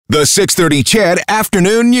The 6:30 CHED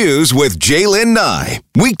Afternoon News with Jaylen Nye.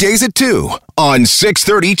 Weekdays at 2 on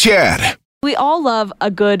 6:30 CHED. We all love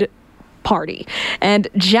a good party, and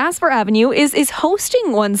Jasper Avenue is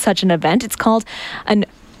hosting one such an event. It's called an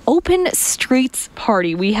Open Streets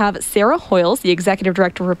Party. We have Sarah Hoyles, the Executive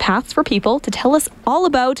Director for Paths for People, to tell us all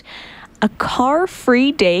about a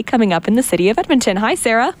car-free day coming up in the city of Edmonton. Hi,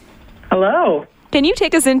 Sarah. Hello. Can you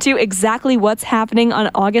take us into exactly what's happening on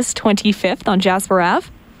August 25th on Jasper Ave?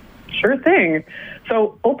 Sure thing.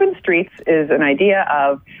 So Open Streets is an idea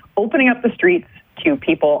of opening up the streets to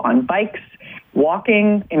people on bikes,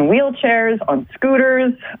 walking in wheelchairs, on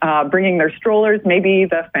scooters, bringing their strollers, maybe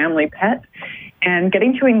the family pet, and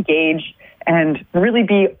getting to engage and really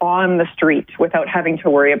be on the street without having to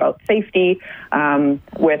worry about safety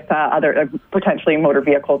with other potentially motor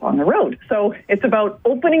vehicles on the road. So it's about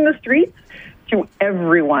opening the streets to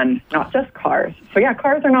everyone, not just cars. So yeah,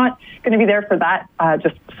 cars are not going to be there for that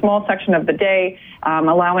just small section of the day,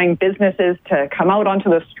 allowing businesses to come out onto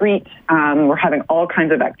the street. We're having all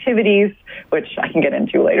kinds of activities, which I can get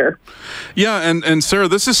into later. Yeah, and Sarah,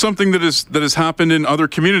 this is something that has happened in other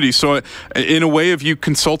communities. So in a way, have you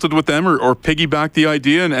consulted with them or piggybacked the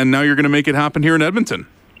idea, and now you're going to make it happen here in Edmonton?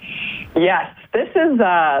 Yes, this is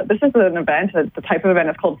an event. The type of event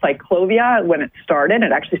is called Cyclovia. When it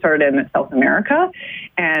actually started in South America,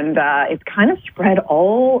 and it's kind of spread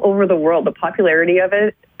all over the world. The popularity of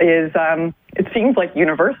it is it seems like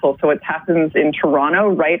universal. So it happens in Toronto,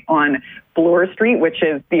 right on Bloor Street, which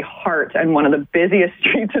is the heart and one of the busiest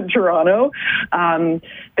streets in Toronto.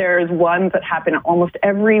 There's ones that happen almost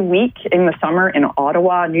every week in the summer in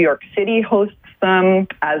Ottawa. New York City hosts them,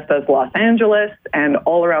 as does Los Angeles, and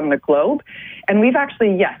all around the globe. And we've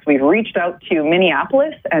reached out to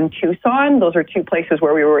Minneapolis and Tucson. Those are two places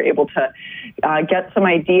where we were able to get some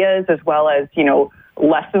ideas, as well as,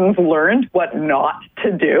 lessons learned, what not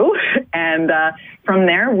to do. And from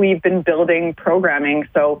there, we've been building programming.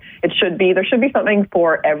 So there should be something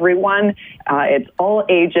for everyone. It's all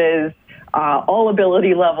ages, all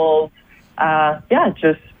ability levels.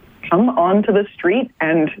 Just come onto the street,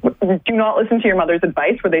 and do not listen to your mother's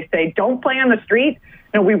advice where they say, don't play on the street.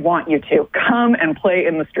 No, we want you to come and play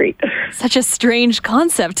in the street. Such a strange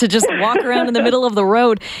concept to just walk around in the middle of the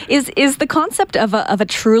road. Is the concept of a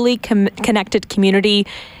truly connected community,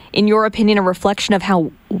 in your opinion, a reflection of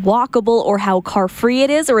how walkable or how car-free it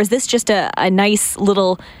is? Or is this just a nice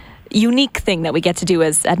little unique thing that we get to do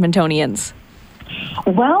as Edmontonians?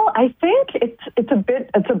 Well, I think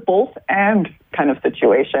it's a both and kind of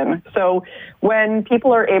situation. So when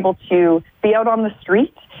people are able to be out on the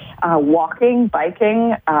street, walking,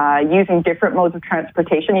 biking, using different modes of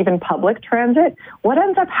transportation, even public transit, what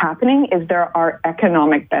ends up happening is there are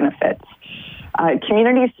economic benefits.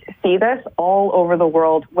 Communities see this all over the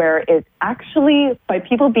world, where it's actually, by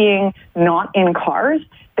people being not in cars,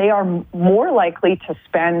 they are more likely to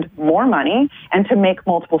spend more money and to make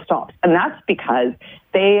multiple stops. And that's because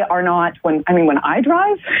they are not, when I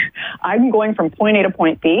drive, I'm going from point A to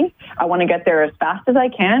point B. I want to get there as fast as I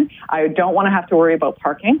can. I don't want to have to worry about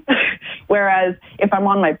parking. Whereas if I'm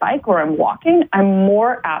on my bike or I'm walking, I'm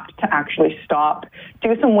more apt to actually stop,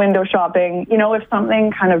 do some window shopping. If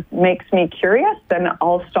something kind of makes me curious, then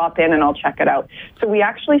I'll stop in and I'll check it out. So we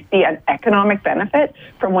actually see an economic benefit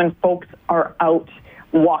from when folks are out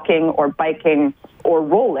walking or biking or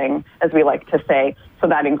rolling, as we like to say. So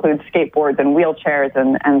that includes skateboards and wheelchairs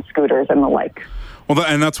and scooters and the like. Well,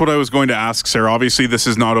 and that's what I was going to ask, Sarah. Obviously, this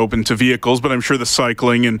is not open to vehicles, but I'm sure the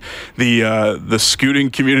cycling and the scooting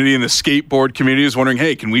community and the skateboard community is wondering,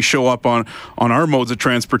 hey, can we show up on our modes of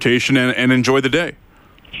transportation and enjoy the day?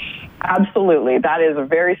 Absolutely. That is a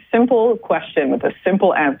very simple question with a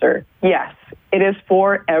simple answer. Yes, it is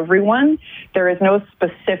for everyone. There is no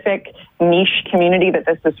specific niche community that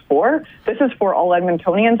this is for. This is for all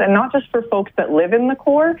Edmontonians, and not just for folks that live in the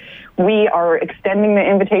core. We are extending the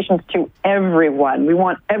invitations to everyone. We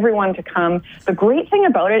want everyone to come. The great thing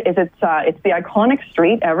about it is it's the iconic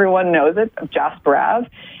street. Everyone knows it, of Jasper Ave,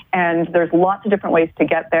 and there's lots of different ways to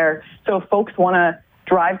get there. So if folks want to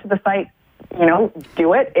drive to the site,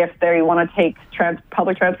 do it. If they want to take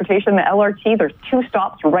public transportation, the LRT, there's 2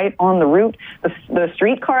 stops right on the route. The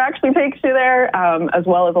streetcar actually takes you there, as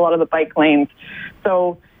well as a lot of the bike lanes.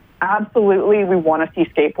 So absolutely, we want to see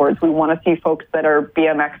skateboards. We want to see folks that are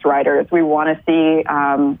BMX riders. We want to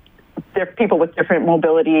see people with different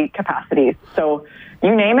mobility capacities. So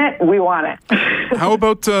you name it, we want it. How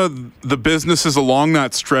about the businesses along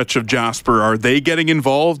that stretch of Jasper? Are they getting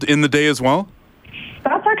involved in the day as well?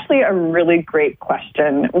 That's actually a really great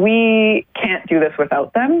question. We can't do this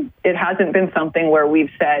without them. It hasn't been something where we've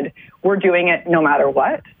said we're doing it no matter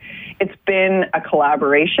what. it's been a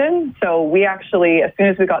collaboration. So we actually, as soon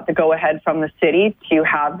as we got the go-ahead from the city to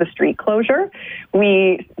have the street closure,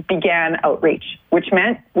 we began outreach, which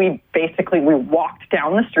meant we walked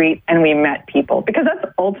down the street and we met people, because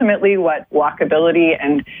that's ultimately what walkability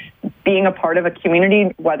and being a part of a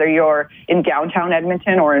community, whether you're in downtown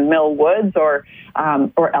Edmonton or in Mill Woods or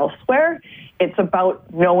elsewhere, it's about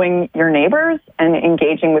knowing your neighbors and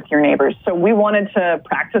engaging with your neighbors. So we wanted to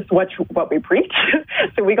practice what we preach.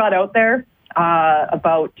 So we got out there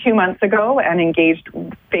about 2 months ago and engaged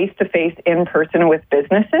face-to-face in person with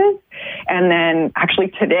businesses. And then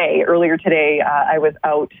actually earlier today, I was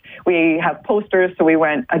out. We have posters, so we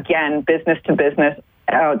went again business to business,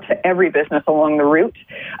 to every business along the route.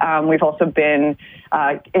 We've also been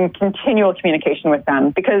in continual communication with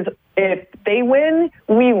them, because if they win,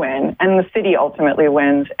 we win, and the city ultimately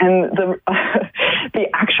wins. And the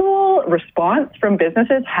actual response from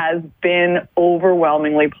businesses has been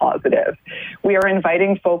overwhelmingly positive. We are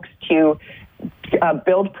inviting folks to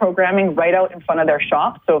build programming right out in front of their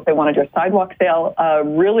shops. So if they want to do a sidewalk sale, a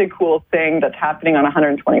really cool thing that's happening on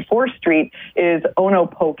 124th Street is Ono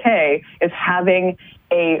Poke is having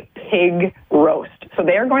a pig roast. So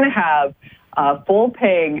they are going to have a full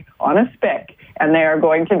pig on a spit, and they are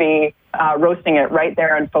going to be roasting it right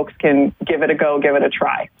there, and folks can give it a go, give it a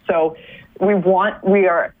try. So we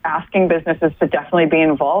are asking businesses to definitely be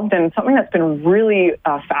involved, and something that's been really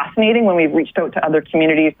fascinating when we've reached out to other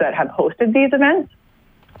communities that have hosted these events.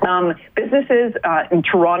 Businesses in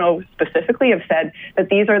Toronto specifically have said that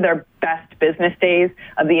these are their best business days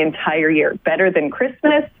of the entire year, better than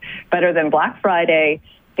Christmas, better than Black Friday.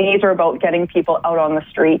 These are about getting people out on the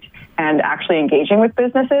street and actually engaging with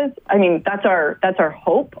businesses. I mean, that's our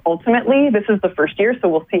hope. Ultimately, this is the first year, so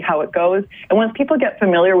we'll see how it goes. And once people get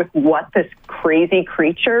familiar with what this crazy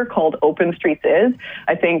creature called Open Streets is,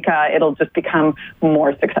 I think it'll just become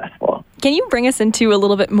more successful. Can you bring us into a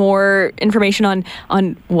little bit more information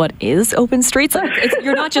on what is Open Streets?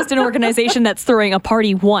 You're not just an organization that's throwing a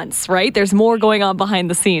party once, right? There's more going on behind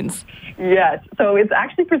the scenes. Yes. So it's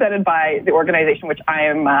actually presented by the organization which I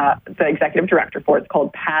am the executive director for. It's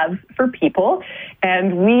called Paths for People.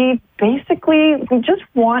 And we just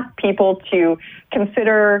want people to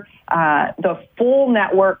consider the full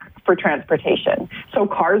network for transportation. So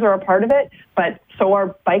cars are a part of it, but so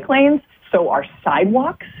are bike lanes, so are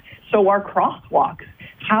sidewalks, so are crosswalks.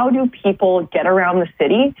 How do people get around the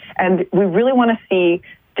city? And we really want to see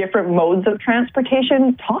different modes of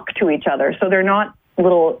transportation talk to each other, so they're not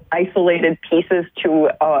little isolated pieces to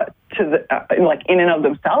like in and of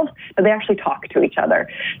themselves, but they actually talk to each other.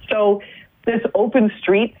 So this Open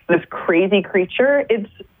Streets, this crazy creature,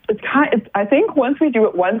 I think once we do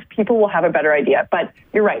it once, people will have a better idea. But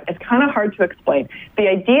you're right, it's kind of hard to explain. The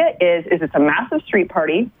idea is it's a massive street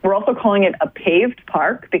party. We're also calling it a paved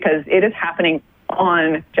park because it is happening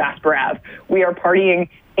on Jasper Ave. We are partying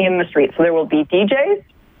in the street. So there will be DJs.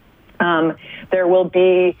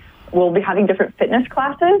 We'll be having different fitness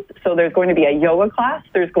classes. So there's going to be a yoga class.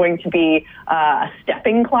 There's going to be a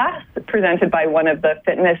stepping class presented by one of the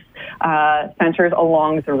fitness centers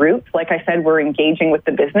along the route. Like I said, we're engaging with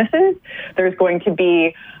the businesses. There's going to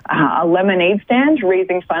be a lemonade stand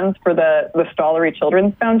raising funds for the Stollery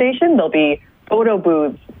Children's Foundation. There'll be photo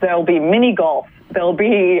booths. There'll be mini golf. There'll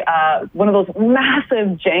be one of those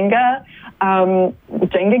massive Jenga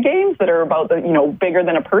games that are about bigger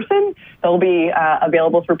than a person. They'll be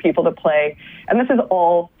available for people to play, and this is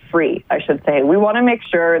all free, I should say. We want to make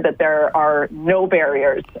sure that there are no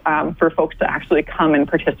barriers for folks to actually come and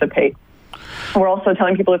participate. We're also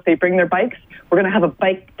telling people if they bring their bikes, we're going to have a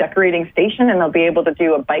bike decorating station, and they'll be able to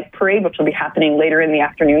do a bike parade, which will be happening later in the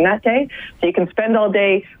afternoon that day. So you can spend all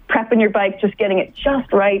day prepping your bike, just getting it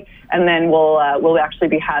just right, and then we'll actually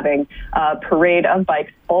be having a parade of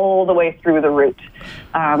bikes all the way through the route.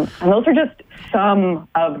 And those are just some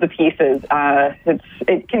of the pieces.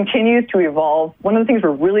 It continues to evolve. One of the things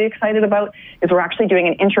we're really excited about is we're actually doing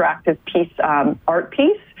an interactive piece, art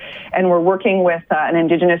piece, and we're working with an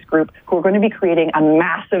Indigenous group who are going to be creating a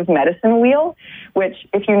massive medicine wheel, which,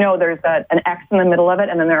 if you know, there's an X in the middle of it,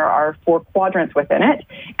 and then there are 4 quadrants within it,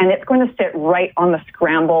 and it's going to sit right on the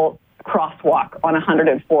scramble crosswalk on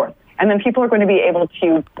 104th. And then people are going to be able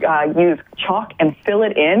to use chalk and fill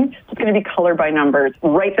it in. It's going to be color by numbers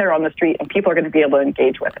right there on the street, and people are going to be able to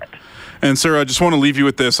engage with it. And Sarah, I just want to leave you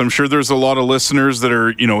with this. I'm sure there's a lot of listeners that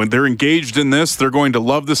are, they're engaged in this. They're going to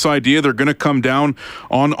love this idea. They're going to come down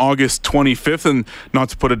on August 25th, and not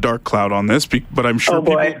to put a dark cloud on this, but I'm sure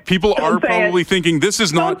people are probably thinking this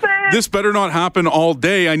better not happen all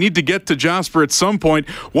day. I need to get to Jasper at some point.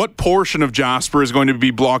 What portion of Jasper is going to be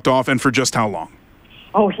blocked off, and for just how long?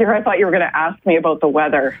 Oh, here I thought you were going to ask me about the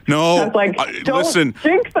weather. No, I was like, don't listen,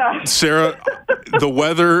 jinx us. Sarah, the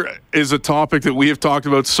weather is a topic that we have talked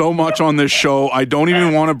about so much on this show. I don't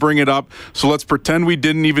even want to bring it up, so let's pretend we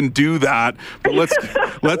didn't even do that. But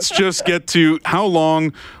let's just get to how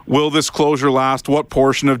long will this closure last? What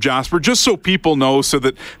portion of Jasper? Just so people know, so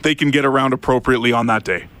that they can get around appropriately on that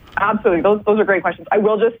day. Absolutely. Those are great questions. I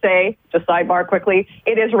will just say, just sidebar quickly,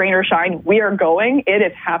 it is rain or shine. We are going. It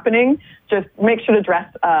is happening. Just make sure to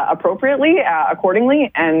dress appropriately,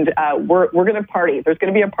 accordingly, and we're going to party. There's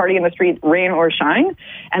going to be a party in the street, rain or shine,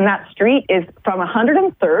 and that street is from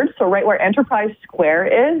 103rd, so right where Enterprise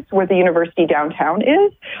Square is, where the university downtown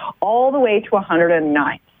is, all the way to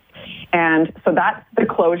 109th. And so that's the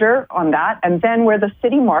closure on that. And then where the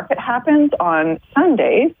city market happens on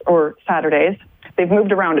Sundays or Saturdays, they've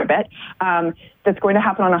moved around a bit. That's going to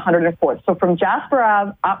happen on 104th. So from Jasper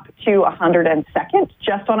Ave up to 102nd,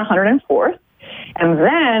 just on 104th. And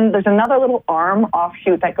then there's another little arm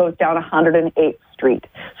offshoot that goes down 108th Street.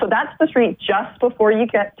 So that's the street just before you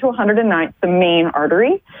get to 109th, the main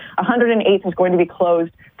artery. 108th is going to be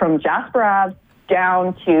closed from Jasper Ave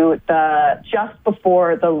down to just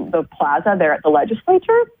before the plaza there at the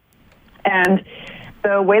legislature. And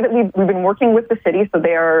the way that we've been working with the city, so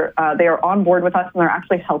they are on board with us, and they're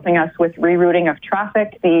actually helping us with rerouting of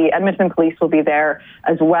traffic. The Edmonton Police will be there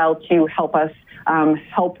as well to help us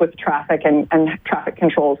help with traffic and traffic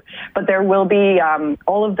controls. But there will be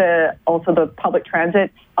also the public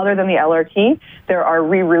transit, other than the LRT. There are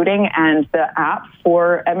rerouting, and the app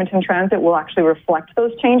for Edmonton Transit will actually reflect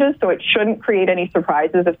those changes. So it shouldn't create any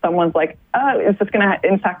surprises if someone's like, is this going to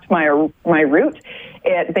affect my route?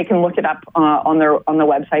 They can look it up on the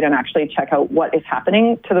website and actually check out what is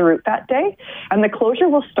happening to the route that day. And the closure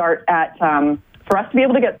will start at for us to be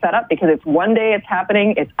able to get set up, because it's one day it's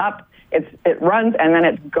happening, it's up, it runs, and then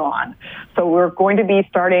it's gone. So we're going to be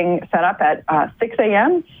starting set up at 6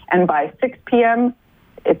 a.m. and by 6 p.m.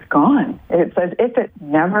 it's gone. It's as if it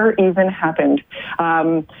never even happened.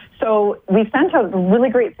 So we sent out, the really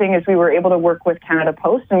great thing is we were able to work with Canada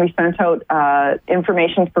Post, and we sent out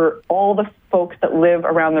information for all the folks that live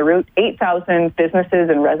around the route. 8,000 businesses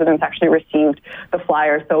and residents actually received the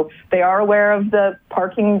flyer. So they are aware of the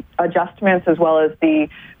parking adjustments as well as the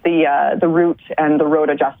route and the road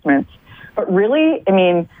adjustments. But really, I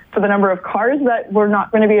mean, for the number of cars that we're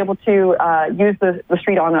not going to be able to use the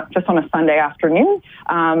street just on a Sunday afternoon,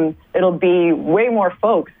 it'll be way more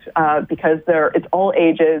folks because it's all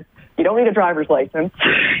ages. You don't need a driver's license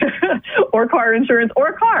or car insurance or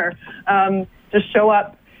a car. Just show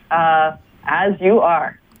up as you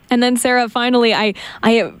are. And then, Sarah, finally, I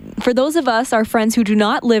for those of us, our friends who do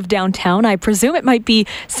not live downtown, I presume it might be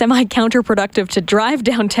semi-counterproductive to drive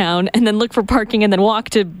downtown and then look for parking and then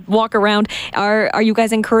walk around. Are you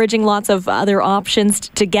guys encouraging lots of other options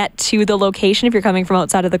to get to the location if you're coming from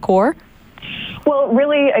outside of the core? Well,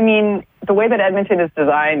 really, I mean, the way that Edmonton is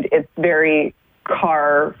designed, it's very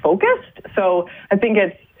car-focused. So I think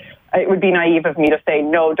it would be naive of me to say,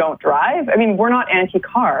 no, don't drive. I mean, we're not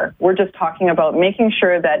anti-car. We're just talking about making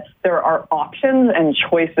sure that there are options and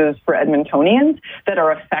choices for Edmontonians that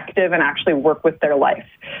are effective and actually work with their life.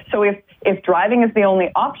 So if driving is the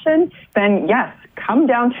only option, then yes, come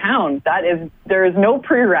downtown. There is no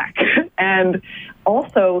prereq. And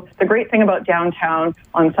also, the great thing about downtown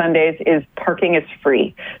on Sundays is parking is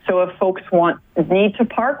free. So if folks need to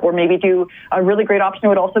park, or maybe do a really great option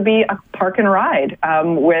would also be a park and ride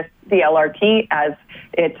with the LRT,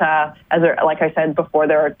 like I said before,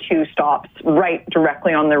 there are 2 stops right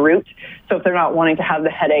directly on the route. So if they're not wanting to have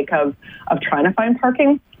the headache of trying to find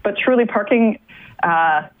parking, but truly parking,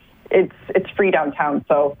 it's free downtown.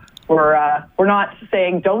 So we're not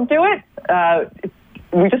saying don't do it.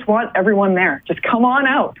 We just want everyone there. Just come on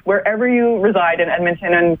out wherever you reside in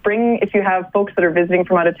Edmonton, and if you have folks that are visiting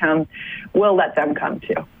from out of town, we'll let them come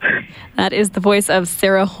too. That is the voice of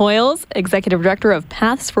Sarah Hoyles, Executive Director of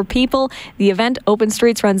Paths for People. The event, Open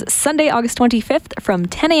Streets, runs Sunday, August 25th from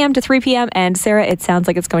 10 a.m. to 3 p.m. And Sarah, it sounds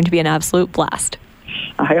like it's going to be an absolute blast.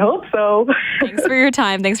 I hope so. Thanks for your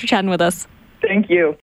time. Thanks for chatting with us. Thank you.